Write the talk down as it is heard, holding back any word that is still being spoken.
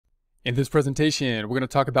In this presentation, we're going to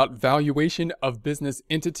talk about valuation of business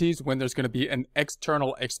entities when there's going to be an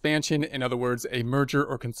external expansion, in other words, a merger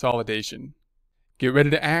or consolidation. Get ready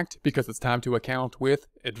to act because it's time to account with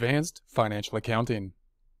advanced financial accounting.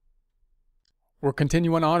 We're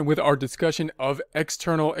continuing on with our discussion of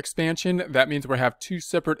external expansion. That means we have two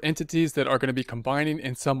separate entities that are going to be combining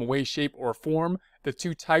in some way, shape, or form. The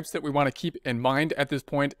two types that we want to keep in mind at this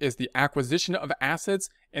point is the acquisition of assets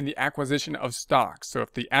and the acquisition of stocks. So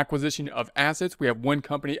if the acquisition of assets, we have one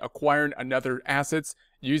company acquiring another assets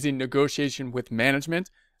using negotiation with management.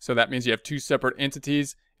 So that means you have two separate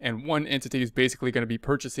entities, and one entity is basically going to be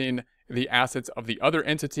purchasing the assets of the other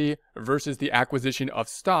entity versus the acquisition of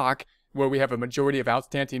stock, where we have a majority of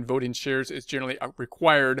outstanding voting shares is generally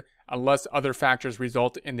required unless other factors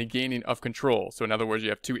result in the gaining of control. So in other words, you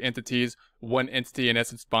have two entities, one entity in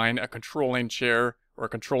essence buying a controlling share or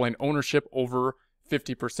controlling ownership over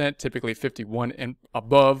 50%, typically 51 and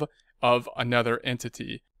above, of another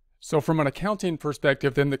entity. So from an accounting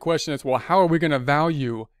perspective, then the question is, well, how are we going to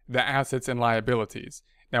value the assets and liabilities?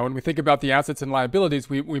 Now, when we think about the assets and liabilities,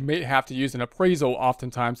 we may have to use an appraisal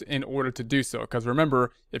oftentimes in order to do so. Because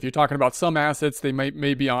remember, if you're talking about some assets, they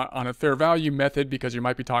may be on a fair value method because you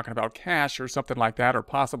might be talking about cash or something like that, or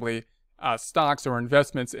possibly stocks or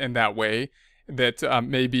investments in that way that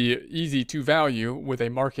may be easy to value with a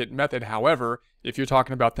market method. However, if you're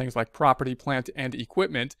talking about things like property, plant, and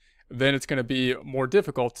equipment, then it's going to be more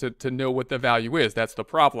difficult to know what the value is. That's the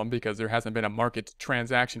problem, because there hasn't been a market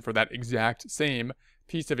transaction for that exact same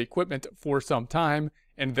piece of equipment for some time,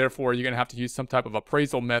 and therefore you're going to have to use some type of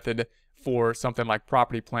appraisal method for something like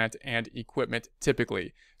property, plant, and equipment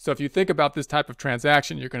typically. So if you think about this type of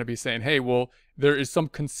transaction, you're going to be saying, hey, well, there is some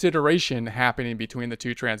consideration happening between the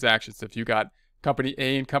two transactions. If you got company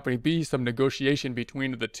A and company B, some negotiation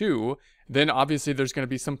between the two, then obviously there's going to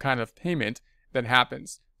be some kind of payment that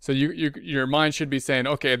happens. So your mind should be saying,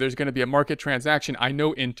 okay, there's going to be a market transaction. I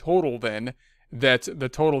know in total then that the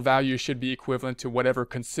total value should be equivalent to whatever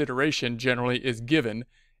consideration generally is given.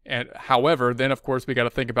 And however, then of course we got to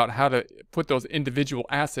think about how to put those individual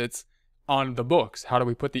assets on the books. How do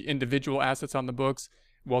we put the individual assets on the books?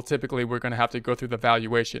 Well, typically we're going to have to go through the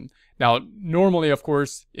valuation. Now, normally, of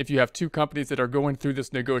course, if you have two companies that are going through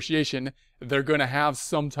this negotiation, they're going to have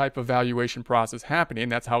some type of valuation process happening.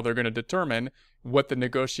 That's how they're going to determine what the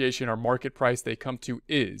negotiation or market price they come to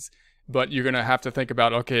is. But you're going to have to think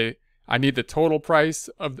about, okay, I need the total price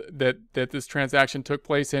of that this transaction took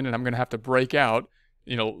place in, and I'm going to have to break out,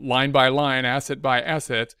 line by line, asset by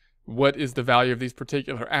asset, what is the value of these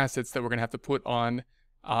particular assets that we're going to have to put on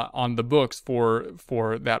the books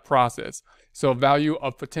for that process. So value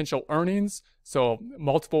of potential earnings, so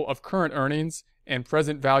multiple of current earnings, and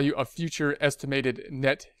present value of future estimated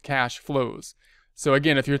net cash flows. So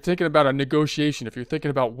again, if you're thinking about a negotiation, if you're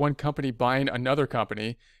thinking about one company buying another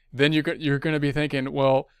company, then you're going to be thinking,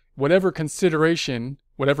 well, whatever consideration,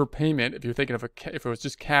 whatever payment, if you're thinking of if it was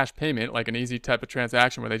just cash payment, like an easy type of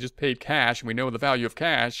transaction where they just paid cash and we know the value of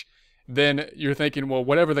cash, then you're thinking, well,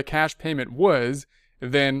 whatever the cash payment was,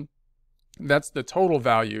 then that's the total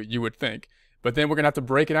value, you would think. But then we're going to have to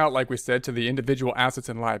break it out, like we said, to the individual assets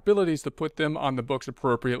and liabilities to put them on the books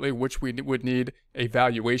appropriately, which we would need a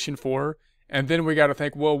valuation for. And then we got to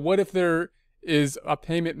think, well, what if there is a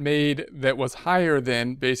payment made that was higher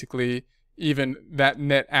than basically even that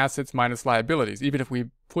net assets minus liabilities? Even if we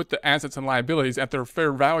put the assets and liabilities at their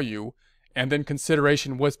fair value and then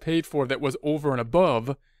consideration was paid for that was over and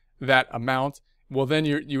above that amount, well, then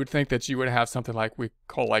you would think that you would have something like we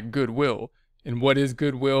call like goodwill. And what is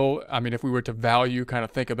goodwill? I mean, if we were to value, kind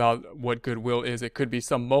of think about what goodwill is, it could be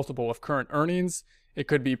some multiple of current earnings. It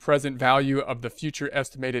could be present value of the future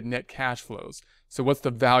estimated net cash flows. So what's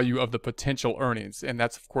the value of the potential earnings? And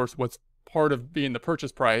that's, of course, what's part of being the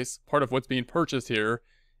purchase price. Part of what's being purchased here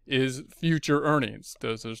is future earnings.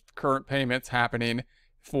 There's current payments happening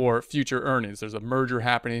for future earnings. There's a merger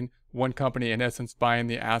happening. One company, in essence, buying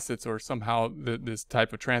the assets, or somehow this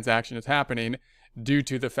type of transaction is happening due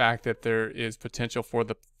to the fact that there is potential for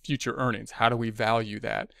the future earnings. How do we value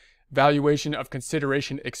that? Valuation of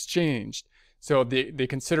consideration exchanged. So the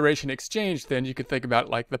consideration exchanged, then you could think about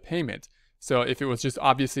like the payment. So if it was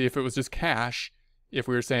just cash, if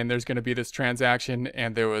we were saying there's going to be this transaction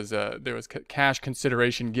and there was cash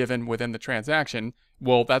consideration given within the transaction,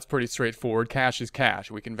 well, that's pretty straightforward. Cash is cash.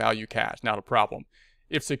 We can value cash, not a problem.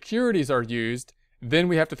 If securities are used, then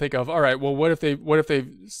we have to think of, all right, well, what if they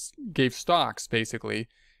gave stocks basically?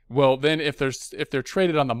 Well, then if they're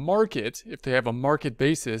traded on the market, if they have a market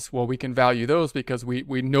basis, well, we can value those because we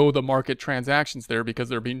know the market transactions there because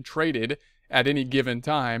they're being traded at any given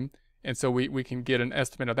time. And so we can get an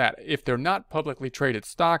estimate of that. If they're not publicly traded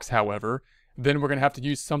stocks, however, then we're going to have to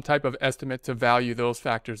use some type of estimate to value those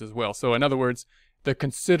factors as well. So in other words, the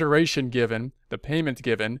consideration given, the payment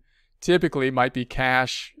given, typically might be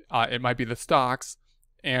cash, it might be the stocks,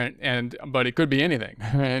 but it could be anything.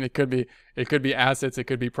 And it could be assets, it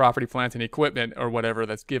could be property, plant, and equipment, or whatever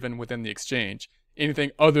that's given within the exchange.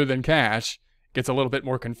 Anything other than cash gets a little bit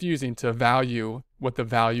more confusing to value what the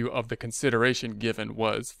value of the consideration given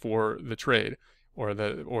was for the trade or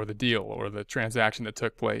the deal or the transaction that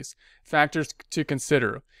took place. Factors to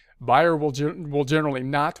consider. Buyer will generally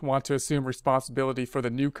not want to assume responsibility for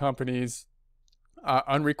the new company's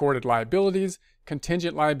unrecorded liabilities,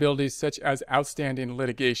 contingent liabilities such as outstanding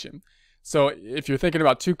litigation. So if you're thinking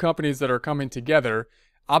about two companies that are coming together,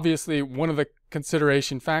 obviously one of the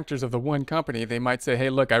consideration factors of the one company, they might say,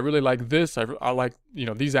 hey, look, I really like this. I like,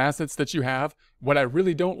 these assets that you have. What I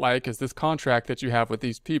really don't like is this contract that you have with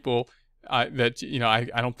these people that,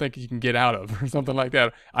 I don't think you can get out of, or something like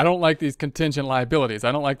that. I don't like these contingent liabilities.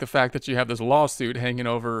 I don't like the fact that you have this lawsuit hanging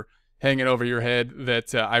over your head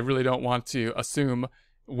that I really don't want to assume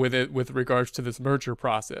with regards to this merger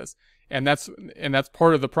process. And that's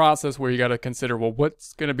part of the process where you got to consider, well,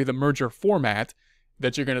 what's going to be the merger format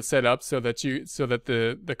that you're going to set up so that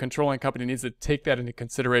the controlling company needs to take that into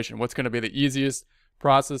consideration. What's going to be the easiest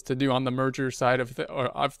process to do on the merger side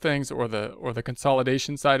of things, or the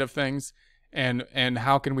consolidation side of things, and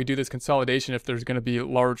how can we do this consolidation if there's going to be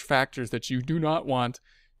large factors that you do not want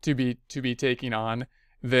to be taking on?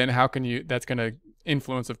 Then how can you? That's going to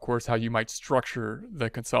influence, of course, how you might structure the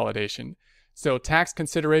consolidation. So tax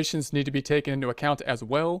considerations need to be taken into account as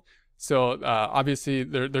well. So obviously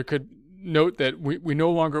there could note that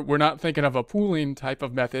we're not thinking of a pooling type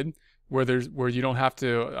of method where you don't have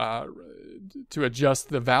to adjust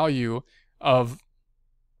the value of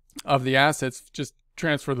the assets, just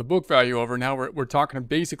transfer the book value over. Now we're talking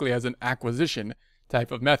basically as an acquisition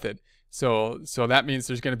type of method. So that means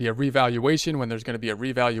there's going to be a revaluation. When there's going to be a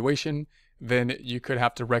revaluation, then you could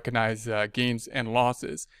have to recognize gains and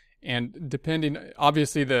losses. And depending,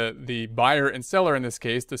 obviously the buyer and seller in this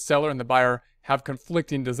case, the seller and the buyer have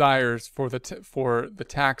conflicting desires for the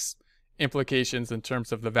tax implications in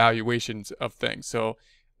terms of the valuations of things. So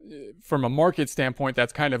from a market standpoint,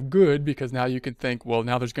 that's kind of good, because now you can think, well,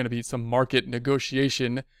 now there's going to be some market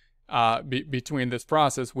negotiation between this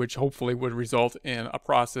process, which hopefully would result in a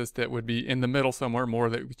process that would be in the middle somewhere, more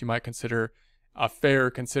that you might consider a fair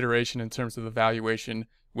consideration in terms of the valuation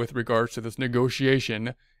with regards to this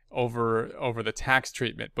negotiation over the tax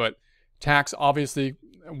treatment. But tax obviously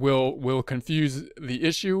will confuse the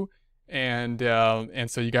issue, and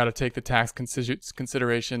so you got to take the tax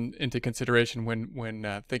consideration into consideration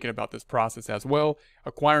when thinking about this process as well.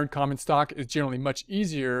 Acquiring common stock is generally much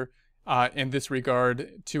easier in this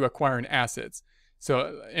regard to acquiring assets.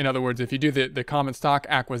 So in other words, if you do the common stock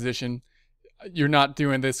acquisition, you're not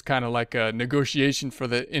doing this kind of like a negotiation for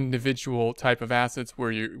the individual type of assets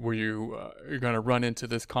where you're going to run into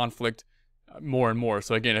this conflict more and more.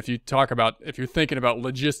 So again, if you're thinking about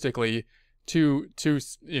logistically, two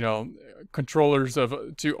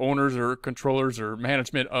owners or controllers or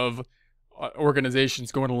management of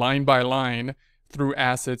organizations going line by line through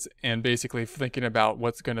assets and basically thinking about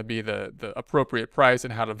what's going to be the appropriate price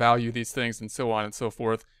and how to value these things and so on and so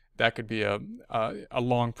forth, that could be a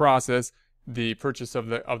long process. The purchase of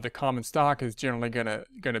the common stock is generally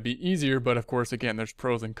gonna be easier, but of course, again, there's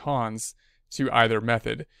pros and cons to either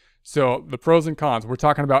method. So the pros and cons, we're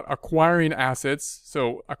talking about acquiring assets.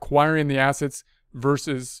 So acquiring the assets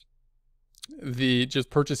versus the just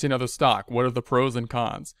purchasing of the stock. What are the pros and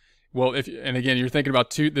cons? Well, and again, you're thinking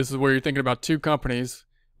about this is where you're thinking about two companies.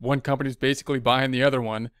 One company's basically buying the other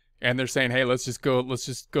one, and they're saying, hey, let's just go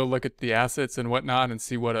look at the assets and whatnot and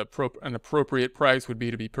see what an appropriate price would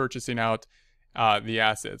be to be purchasing out the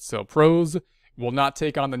assets. So pros, will not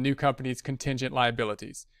take on the new company's contingent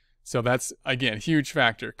liabilities. So that's, again, huge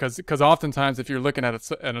factor, because oftentimes if you're looking at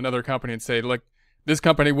another company and say, look, this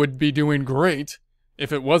company would be doing great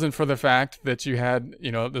if it wasn't for the fact that you had,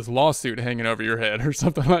 this lawsuit hanging over your head or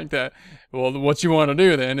something like that. Well, what you want to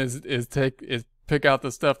do then is pick out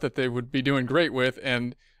the stuff that they would be doing great with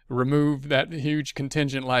and remove that huge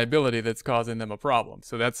contingent liability that's causing them a problem.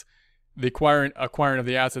 So that's the acquiring of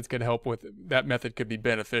the assets could help with that. Method could be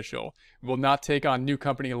beneficial. Will not take on new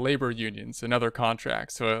company labor unions and other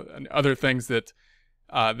contracts. So and other things that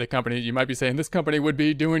the company, you might be saying, this company would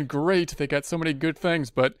be doing great. They got so many good things,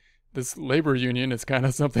 but this labor union is kind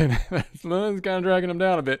of something that's kind of dragging them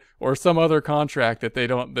down a bit, or some other contract that they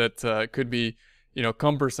don't, that could be,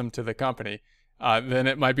 cumbersome to the company. then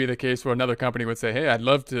it might be the case where another company would say, hey, I'd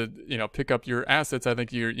love to, pick up your assets. I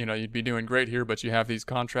think you'd be doing great here, but you have these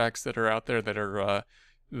contracts that are out there that are,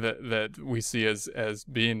 that we see as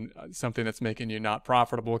being something that's making you not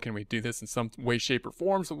profitable. Can we do this in some way, shape, or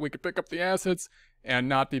form so we could pick up the assets and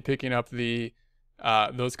not be picking up the,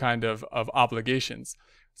 those kind of obligations?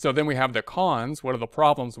 So then we have the cons. What are the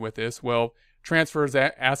problems with this? Well, transfers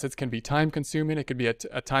assets can be time consuming. It could be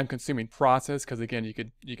a time consuming process, because again, you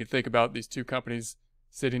could think about these two companies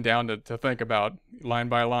sitting down to think about line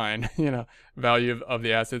by line, value of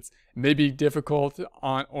the assets. It may be difficult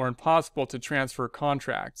or impossible to transfer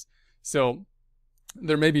contracts. So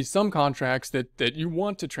there may be some contracts that you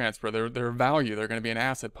want to transfer. Their value, they're going to be an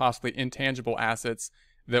asset, possibly intangible assets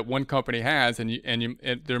that one company has, and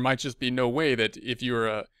there might just be no way that if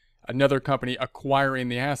you're another company acquiring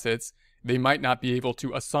the assets, they might not be able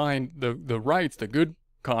to assign the rights, the good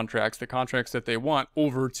contracts, the contracts that they want,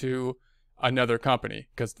 over to another company,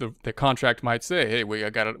 because the contract might say, hey,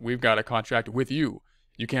 we've got a contract with you.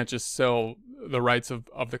 You can't just sell the rights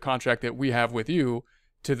of the contract that we have with you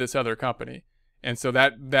to this other company. And so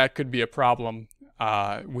that could be a problem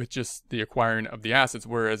with just the acquiring of the assets.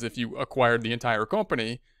 Whereas if you acquired the entire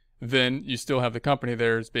company, then you still have the company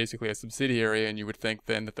there as basically a subsidiary, and you would think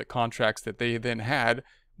then that the contracts that they then had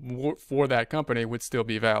for that company would still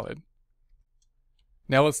be valid.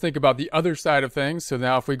 Now let's think about the other side of things. So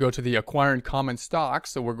now if we go to the acquiring common stock,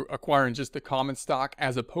 so we're acquiring just the common stock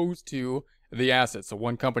as opposed to the assets. So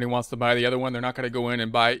one company wants to buy the other one. They're not going to go in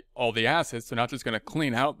and buy all the assets. They're not just going to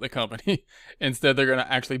clean out the company. Instead, they're going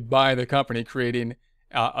to actually buy the company, creating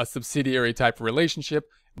a subsidiary type of relationship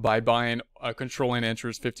by buying a controlling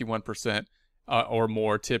interest, 51% or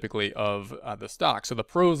more typically of the stock. So the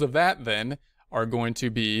pros of that then are going to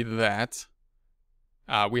be that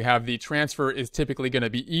we have the transfer is typically going to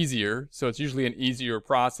be easier. So it's usually an easier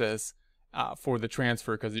process for the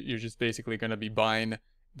transfer, because you're just basically going to be buying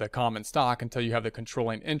the common stock until you have the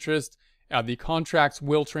controlling interest. The contracts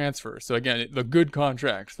will transfer. So again, the good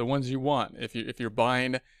contracts, the ones you want, if you're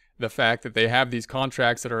buying the fact that they have these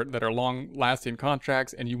contracts that are long-lasting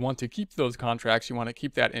contracts, and you want to keep those contracts, you want to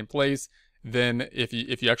keep that in place, then if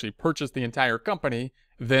you actually purchase the entire company,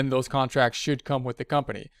 then those contracts should come with the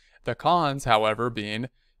company. The cons, however, being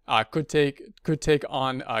could take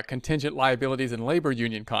on contingent liabilities and labor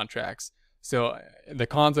union contracts. So the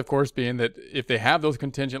cons, of course, being that if they have those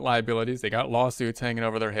contingent liabilities, they got lawsuits hanging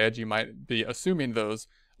over their heads. You might be assuming those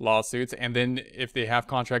lawsuits. And then if they have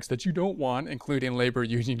contracts that you don't want, including labor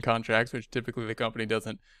union contracts, which typically the company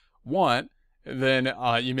doesn't want, then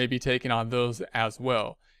you may be taking on those as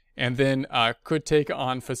well. And then could take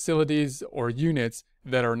on facilities or units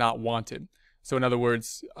that are not wanted. So in other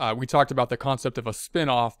words, we talked about the concept of a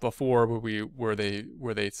spin-off before, where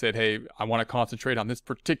they said, hey, I want to concentrate on this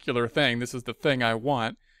particular thing. This is the thing I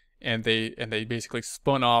want. And they basically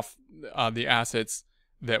spun off the assets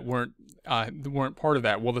that weren't part of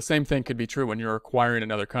that. Well, the same thing could be true when you're acquiring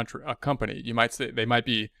another company. You might say you might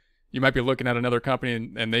be looking at another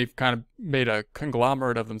company and they've kind of made a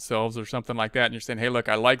conglomerate of themselves or something like that. And you're saying, hey, look,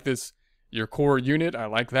 I like this, your core unit, I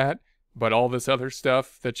like that. But all this other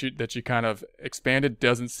stuff that you kind of expanded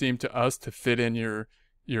doesn't seem to us to fit in your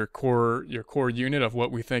core unit of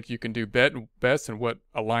what we think you can do best and what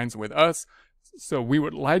aligns with us. So we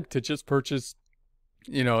would like to just purchase,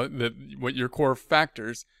 what your core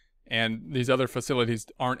factors, and these other facilities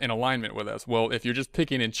aren't in alignment with us. Well, if you're just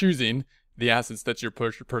picking and choosing the assets that you're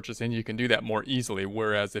purchasing, you can do that more easily.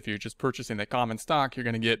 Whereas if you're just purchasing the common stock, you're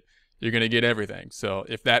gonna get everything. So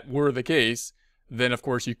if that were the case, then of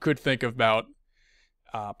course you could think about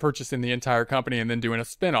purchasing the entire company and then doing a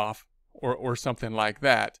spin-off or something like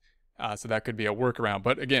that. So that could be a workaround.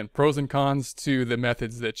 But again, pros and cons to the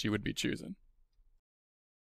methods that you would be choosing.